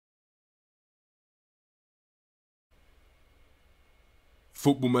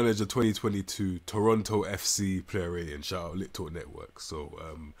Football Manager 2022 Toronto FC player rating. Shout out Lit Talk Network. So,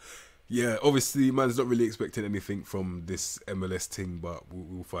 yeah, obviously, man's not really expecting anything from this MLS thing, but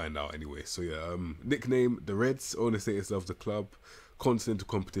we'll find out anyway. So, yeah, nickname, the Reds, owner status of the club, continental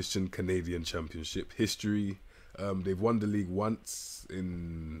competition, Canadian Championship, history. They've won the league once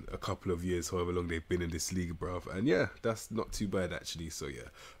in a couple of years, however long they've been in this league, bruv. And yeah, that's not too bad actually. So yeah,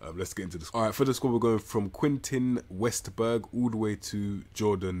 let's get into this. All right, for the squad, we're going from Quintin Westberg all the way to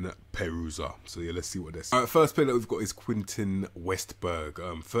Jordan Perusa. So yeah, let's see what this. All right, first player that we've got is Quintin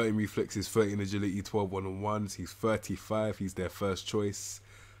Westberg. 13 reflexes, 13 agility, 12 one-on-ones. He's 35. He's their first choice.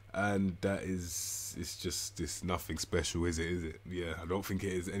 And that is, it's nothing special, is it? Yeah, I don't think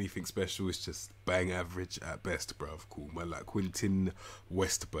it is anything special. It's just bang average at best, bruv. Cool, man, like Quintin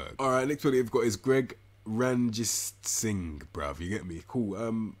Westberg. All right, next one we've got is Greg Ranjit Singh, bruv. You get me?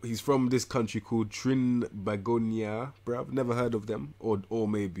 Cool. He's from this country called Trinbagonia, bruv. Never heard of them, or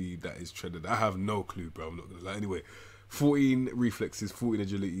maybe that is Trinidad. I have no clue, bruv. I'm not gonna lie. Anyway. 14 reflexes, 14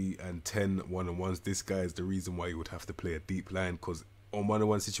 agility, and 10 one-on-ones. This guy is the reason why you would have to play a deep line, because on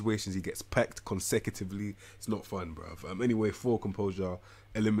one-on-one situations, he gets packed consecutively. It's not fun, bruv. Anyway, 4 composure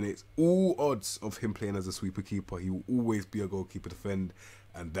eliminates all odds of him playing as a sweeper keeper. He will always be a goalkeeper defend,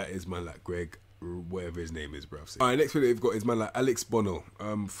 and that is man like Greg, whatever his name is, bruv. All right, next one we've got is man like Alex Bono.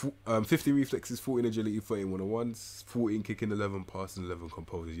 15 reflexes, 14 agility, 13 one-on-ones, 14 kicking, 11 passing, 11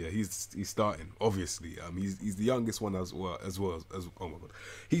 composures. Yeah, he's starting, obviously. He's the youngest one as well. Oh my god,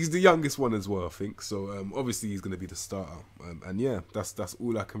 he's the youngest one as well, I think. So obviously he's gonna be the starter. And yeah, that's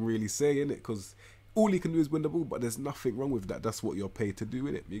all I can really say in it, because all he can do is win the ball, but there's nothing wrong with that. That's what you're paid to do,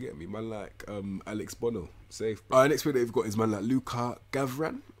 innit? You get me? Man like Alex Bono. Safe. Alright, next player that we've got is man like Luka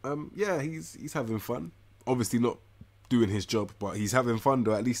Gavran. Yeah, he's having fun. Obviously not doing his job, but he's having fun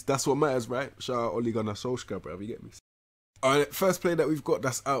though. At least that's what matters, right? Shout out Ole Gunnar Solskjaer, bruv. You get me? Alright, first player that we've got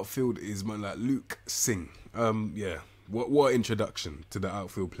that's outfield is man like Luke Singh. Yeah. What introduction to the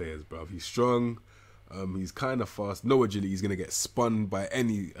outfield players, bruv. He's strong. He's kind of fast, no agility. He's going to get spun by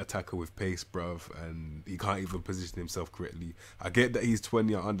any attacker with pace, bruv, and he can't even position himself correctly. I get that he's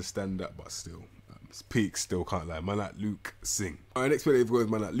 20, I understand that, but still, his peak still can't lie. Man like Luke Singh. Alright, next player we've got is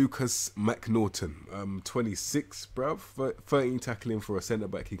man like Lucas McNaughton. 26, bruv, 13 tackling for a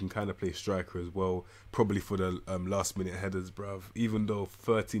centre-back. He can kind of play striker as well, probably for the last-minute headers, bruv. Even though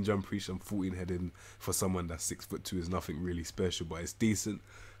 13 jump reach and 14 heading for someone that's 6'2" is nothing really special, but it's decent.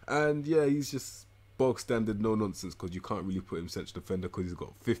 And yeah, he's just bog standard, no nonsense, because you can't really put him central defender because he's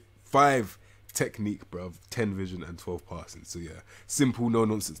got 5 technique, bruv, 10 vision and 12 passing. So yeah, simple, no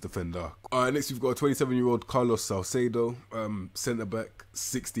nonsense defender. Alright, next we've got a 27-year-old Carlos Salcedo, centre back,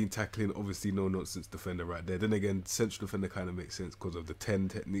 16 tackling, obviously no nonsense defender right there. Then again, central defender kind of makes sense because of the 10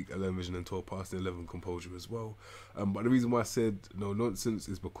 technique, 11 vision and 12 passing, 11 composure as well. But the reason why I said no nonsense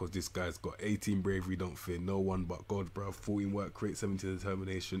is because this guy's got 18 bravery, don't fear no one but God, bruv, 14 work rate, 17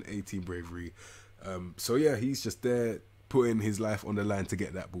 determination, 18 bravery. So yeah, he's just there putting his life on the line to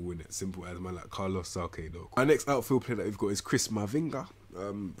get that ball in it. Simple as, man, like Carlos Salcedo. Our next outfield player that we've got is Chris Mavinga.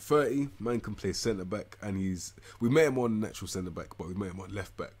 30, man can play centre back, and we met him on natural centre back, but we met him on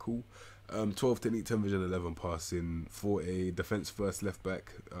left back. Cool. 12 technique, 10 vision, 11 passing, 4A defense first left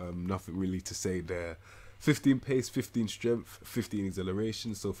back. Nothing really to say there. 15 pace, 15 strength, 15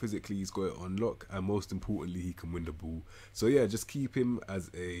 acceleration. So physically he's got it on lock, and most importantly he can win the ball. So yeah, just keep him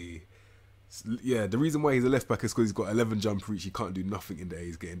as a... Yeah, the reason why he's a left back is because he's got 11 jump reach. He can't do nothing in the air.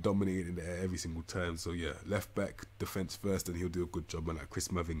 He's getting dominated in the air every single time. So yeah, left back, defense first, and he'll do a good job, man, like Chris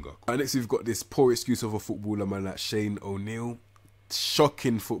Mavinga. Next we've got this poor excuse of a footballer, man, like Shane O'Neill.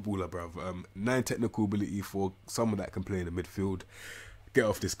 Shocking footballer, bruv. 9 technical ability for someone that can play in the midfield. Get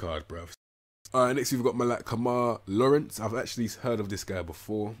off this card, bruv. Next we've got man like Kamar Lawrence. I've actually heard of this guy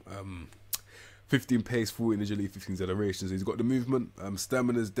before. 15 pace, 14 agility, 15 acceleration. So he's got the movement,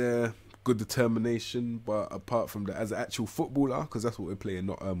 stamina's there, good determination, but apart from that, as an actual footballer, because that's what we're playing,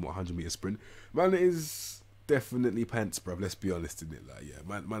 not 100 meter sprint, man, it is definitely pants, bruv. Let's be honest in it, like yeah,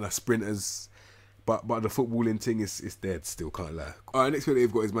 man are sprinters, but the footballing thing is dead still, can't lie. Alright, next one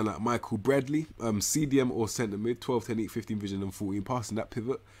they've got is man like Michael Bradley, CDM or centre mid, 12 technique, 15 vision and 14 passing. That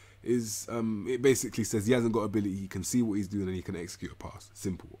pivot is it basically says he hasn't got ability, he can see what he's doing and he can execute a pass.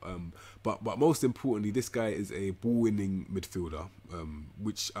 Simple. But most importantly, this guy is a ball-winning midfielder,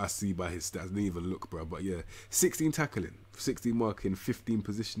 which I see by his stats. Didn't even look, bro. But yeah, 16 tackling, 16 marking, 15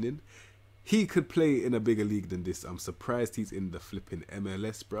 positioning. He could play in a bigger league than this. I'm surprised he's in the flipping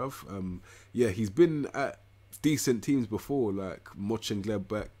MLS, bruv. Yeah, he's been at decent teams before, like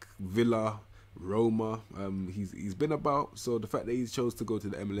Mönchengladbach, Villa, Roma. He's been about, so the fact that he chose to go to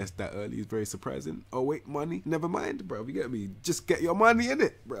the MLS that early is very surprising. Oh wait, money, never mind, bro. You get me? Just get your money in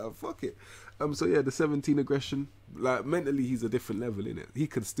it, bro. Fuck it. So yeah, the 17 aggression, like mentally, he's a different level in it. He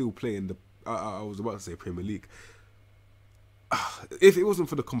could still play in the. I was about to say Premier League. If it wasn't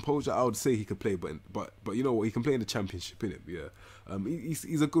for the composure, I would say he could play, but you know what? He can play in the Championship, innit? Yeah.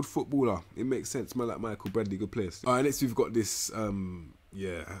 He's a good footballer. It makes sense, man. Like Michael Bradley, good players. All right, next we've got this.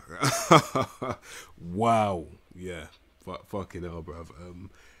 Yeah. Wow. Yeah. Fucking hell, bruv.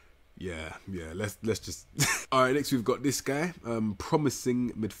 Yeah. Let's just. All right, next we've got this guy.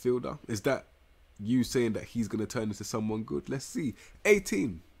 Promising midfielder. Is that you saying that he's gonna turn into someone good? Let's see.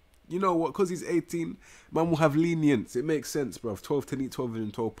 18. You know what? Because he's 18, man will have lenience. It makes sense, bruv. 12 to 12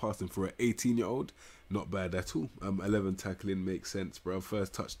 and 12 passing for an 18-year-old. Not bad at all. 11 tackling makes sense, bruv.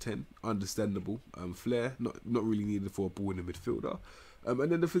 First touch 10, understandable. Flair, not really needed for a ball in the midfielder.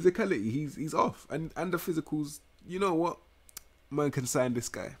 And then the physicality, he's off. And the physicals, you know what? Man can sign this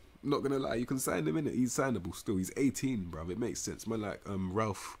guy. Not gonna lie, you can sign him in it. He's signable still. He's 18, bruv. It makes sense. Man like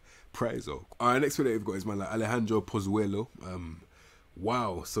Ralph Prizo. Alright, next one that we've got is man like Alejandro Pozuelo.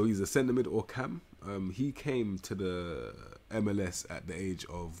 Wow, so he's a centre mid or cam. He came to the MLS at the age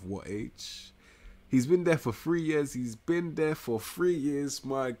of what age? He's been there for 3 years.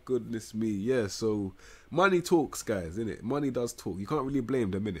 My goodness me. Yeah, so money talks, guys, innit? Money does talk. You can't really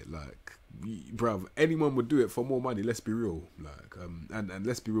blame them, innit? Like, bruv, anyone would do it for more money. Let's be real. Like, and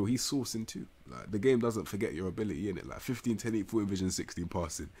let's be real, he's sourcing too. Like, the game doesn't forget your ability, innit? Like, 15 10 14 vision, 16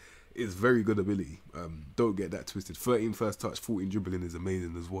 passing. It's very good ability. Don't get that twisted. 13 first touch, 14 dribbling is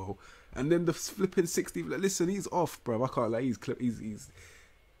amazing as well. And then the flipping 60. Like, listen, he's off, bro. I can't lie.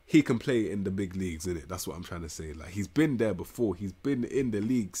 He can play in the big leagues, innit? That's what I'm trying to say. Like, he's been there before. He's been in the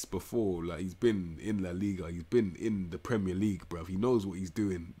leagues before. Like, he's been in La Liga. He's been in the Premier League, bro. He knows what he's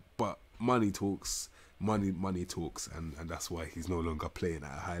doing. But money talks. Money talks, and that's why he's no longer playing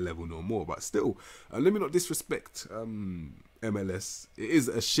at a high level no more. But still, let me not disrespect MLS. It is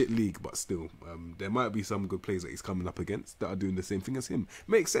a shit league, but still, there might be some good players that he's coming up against that are doing the same thing as him.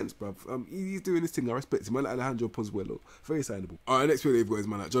 Makes sense, bruv. He's doing this thing. I respect him. Man, like Alejandro Pozuelo, very signable. All right, next player they've got is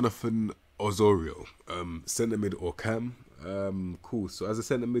man like Jonathan Osorio, centre mid or cam. Cool. So as a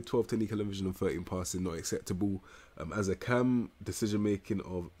centre mid, 12 technical vision and 13 passing, not acceptable. As a cam, decision making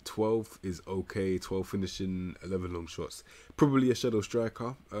of 12 is okay. 12 finishing, 11 long shots. Probably a shadow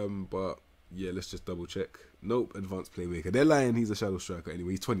striker. But yeah, let's just double check. Nope, advanced playmaker. They're lying. He's a shadow striker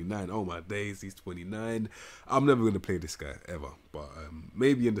anyway. He's 29. Oh my days, he's 29. I'm never gonna play this guy ever. But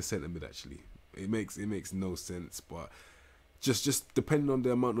maybe in the centre mid actually. It makes no sense. But just depending on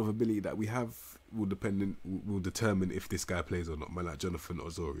the amount of ability that we have, will determine if this guy plays or not. Man like Jonathan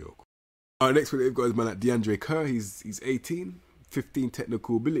Osorio. Our next one they've got is man like DeAndre Kerr. He's 18, 15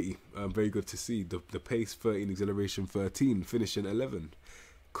 technical ability. Very good to see. The pace 13, acceleration 13, finishing 11.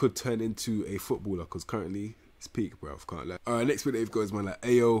 Could turn into a footballer because currently it's peak, bruv. Can't lie. Alright, next one they've got is man like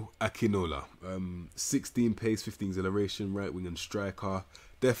Ayo Akinola. 16 pace, 15 acceleration, right wing and striker.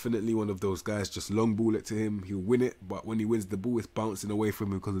 Definitely one of those guys, just long ball it to him, he'll win it, but when he wins the ball, it's bouncing away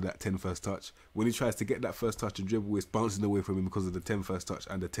from him because of that 10 first touch. When he tries to get that first touch and dribble, it's bouncing away from him because of the 10 first touch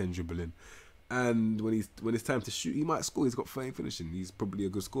and the 10 dribbling. And when it's time to shoot, he might score. He's got 13 finishing. He's probably a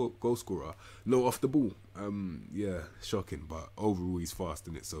good goal scorer. No off the ball. Yeah, shocking. But overall, he's fast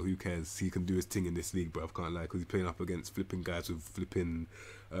in it. So who cares? He can do his thing in this league, but I can't lie, because he's playing up against flipping guys with flipping,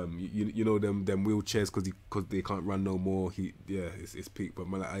 you know them wheelchairs because they can't run no more. It's peak. But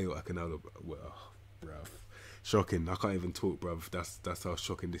man, like Ayo Akinola, well, bruv. Shocking. I can't even talk, bruv. That's how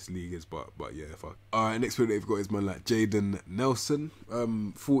shocking this league is. But yeah, fuck. Alright, next one they've got is man like Jaden Nelson.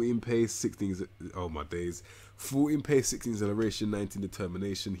 14 pace, 16. Oh my days. 14 pace, 16 acceleration, 19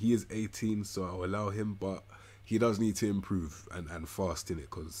 determination. He is 18, so I'll allow him, but he does need to improve and fast in it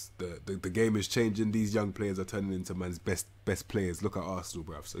because the game is changing. These young players are turning into man's best players. Look at Arsenal,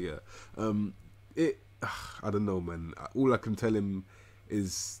 bruv. So yeah, I don't know, man. All I can tell him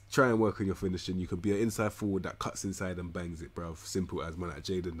is try and work on your finishing. You could be an inside forward that cuts inside and bangs it, bruv. Simple as man like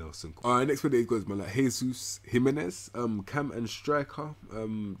Jaden Nelson. Alright, next one they've got is man like Jesus Jimenez. Cam and striker.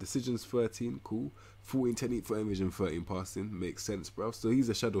 Decisions 13, cool. 14 technique, 14 vision, 13 passing. Makes sense, bruv. So he's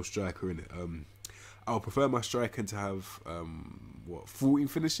a shadow striker, innit? I'll prefer my striker to have 14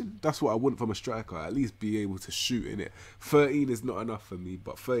 finishing. That's what I want from a striker. At least be able to shoot, innit? 13 is not enough for me,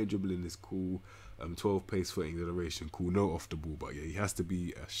 but 13 dribbling is cool. 12 pace, 13 acceleration, cool. No off the ball, but yeah, he has to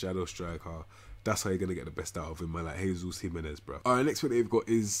be a shadow striker. That's how you're gonna get the best out of him, man. Like Jesus Jimenez, bro. Alright, next one they've got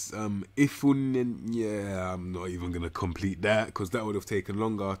is Ifunen. Yeah, I'm not even gonna complete that because that would have taken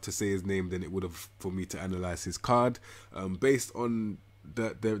longer to say his name than it would have for me to analyze his card. Based on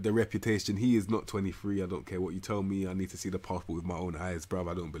the reputation. He is not 23. I don't care what you tell me. I need to see the passport with my own eyes, bruv.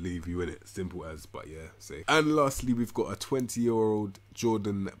 I don't believe you in it. Simple as. But yeah, say. And lastly, we've got a 20-year-old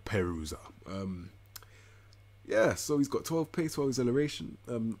Jordan Perusa. Yeah, so he's got 12 pace, 12 acceleration.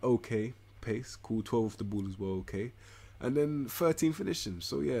 Okay pace, cool. 12 off the ball as well. Okay, and then 13 finishing.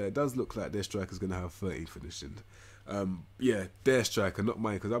 So yeah, it does look like their striker's gonna have 13 finishing. Yeah, their striker, not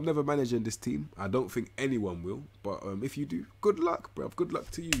mine, because I'm never managing this team. I don't think anyone will. But if you do, good luck, bruv. Good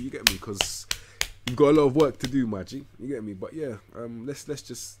luck to you. You get me? Because you've got a lot of work to do, my G. You get me? But yeah, let's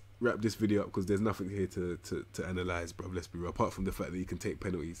just wrap this video up because there's nothing here to analyze, bruv. Let's be real. Apart from the fact that he can take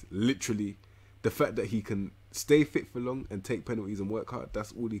penalties, literally, the fact that he can stay fit for long and take penalties and work hard.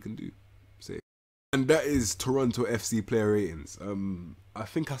 That's all he can do. Say. And that is Toronto FC player ratings. I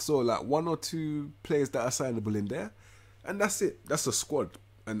think I saw like 1 or 2 players that are signable in there, and that's it. That's a squad,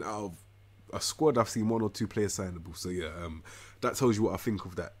 and out of a squad, I've seen 1 or 2 players signable. So yeah, that tells you what I think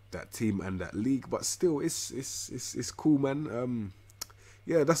of that team and that league. But still, it's cool, man.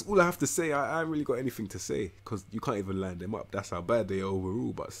 Yeah, that's all I have to say. I ain't really got anything to say because you can't even line them up. That's how bad they are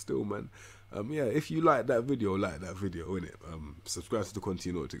overall. But still, man. Yeah, if you like that video, innit? Subscribe to the content,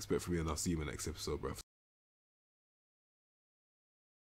 you know what to expect from me, and I'll see you in the next episode, bruv.